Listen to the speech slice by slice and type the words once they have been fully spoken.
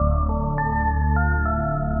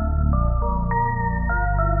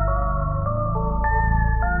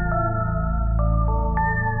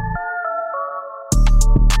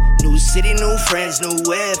city, new friends, new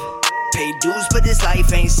whip. Pay dues, but this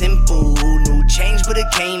life ain't simple. New change, but it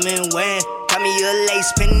came and went. Got me a lace,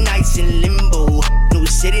 spend nights in limbo. New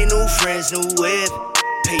city, new friends, new whip.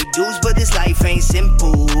 Pay dues, but this life ain't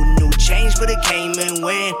simple. New change, but it came and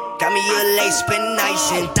went. Got me a lace, spend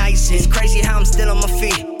nights in. It's crazy how I'm still on my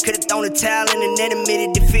feet. Could've thrown a towel in and then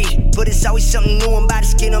admitted defeat. But it's always something new, I'm by the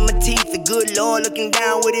skin on my teeth. The good Lord looking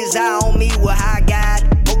down with his eye on me. Well, hi, God.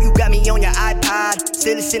 Hope you got me on your iPod.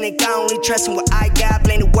 Still a cynic, I only trust in what I got.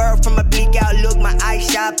 Blame the world from a bleak outlook, my eyes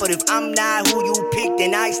shot. But if I'm not who you picked,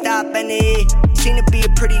 then I stop. And it seemed to be a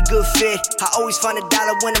pretty good fit. I always find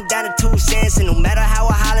 $1 when I'm down to 2 cents. And no matter how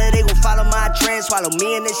I holler, they gon' follow my trend. Swallow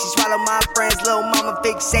me and then she swallow my friends. Little mama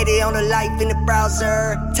fixated on the life in the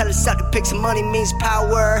browser. Tell her suck the pics and money means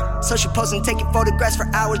power. So she post and taking photographs for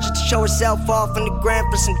hours just to show herself off on the gram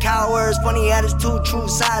for some cowards. Funny how there's 2 true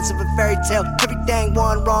sides of a fairy tale. Everything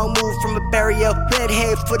one wrong move from a burial.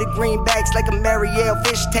 Redhead for the greenbacks like a Marielle.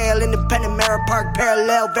 Fishtail, independent Mirror Park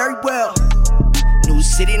parallel. Very well. New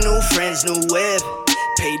city, new friends, new whip.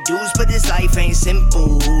 Pay dues, but this life ain't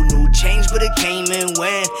simple. New change, but it came and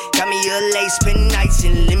went. Got me a lace, spend nights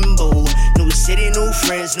in limbo. New city, new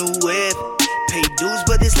friends, new whip. Pay dues,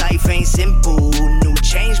 but this life ain't simple. New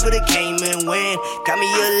change, but it came and went. Got me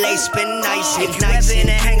a lace, spend nights in. If you ever in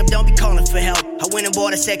a hang-up, don't be calling for help. I went and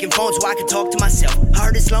bought a second phone so I could talk to myself. I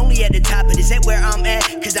heard it's lonely at the top, but is that where I'm at?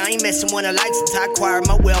 Cause I ain't messing with a life since I acquired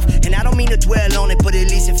my wealth. And I don't mean to dwell on it, but at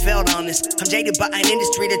least it felt honest. I'm jaded by an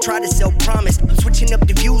industry that tried to sell promise. I'm switching up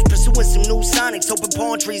the views, pursuing some new sonics. Open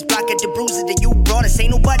palm trees, block at the bruises that you brought us. Ain't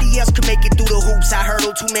nobody else could make it through the hoops. I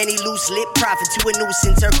hurdle too many loose lip prophets to a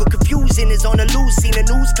nuisance. Circle confusion is on the loose. Seen the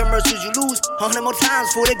news commercials, you lose 100 more times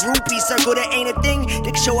for that groupie circle. That ain't a thing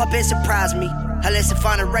that can show up and surprise me. Unless I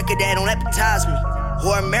find a record that don't appetize me,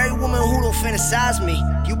 or a married woman who don't fantasize me.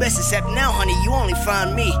 You best accept now, honey, you only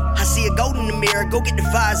find me. I see a gold in the mirror, go get the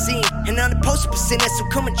Visine. And on the poster percent, so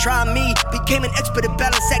come and try me. Became an expert at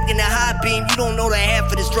balance acting a high beam. You don't know the half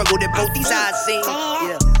of the struggle that both these eyes seen.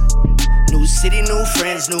 Yeah. New city, new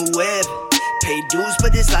friends, new web. Pay dues, but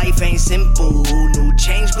this life ain't simple. New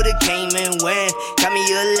change, but it came and went. Got me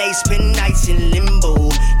a lace, spend nights in limbo.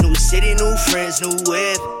 New city, new friends, new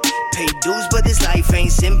web. Pay dues, but this life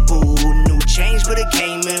ain't simple. New change, but it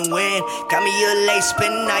came and went. Got me a lace,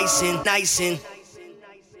 spend nights in.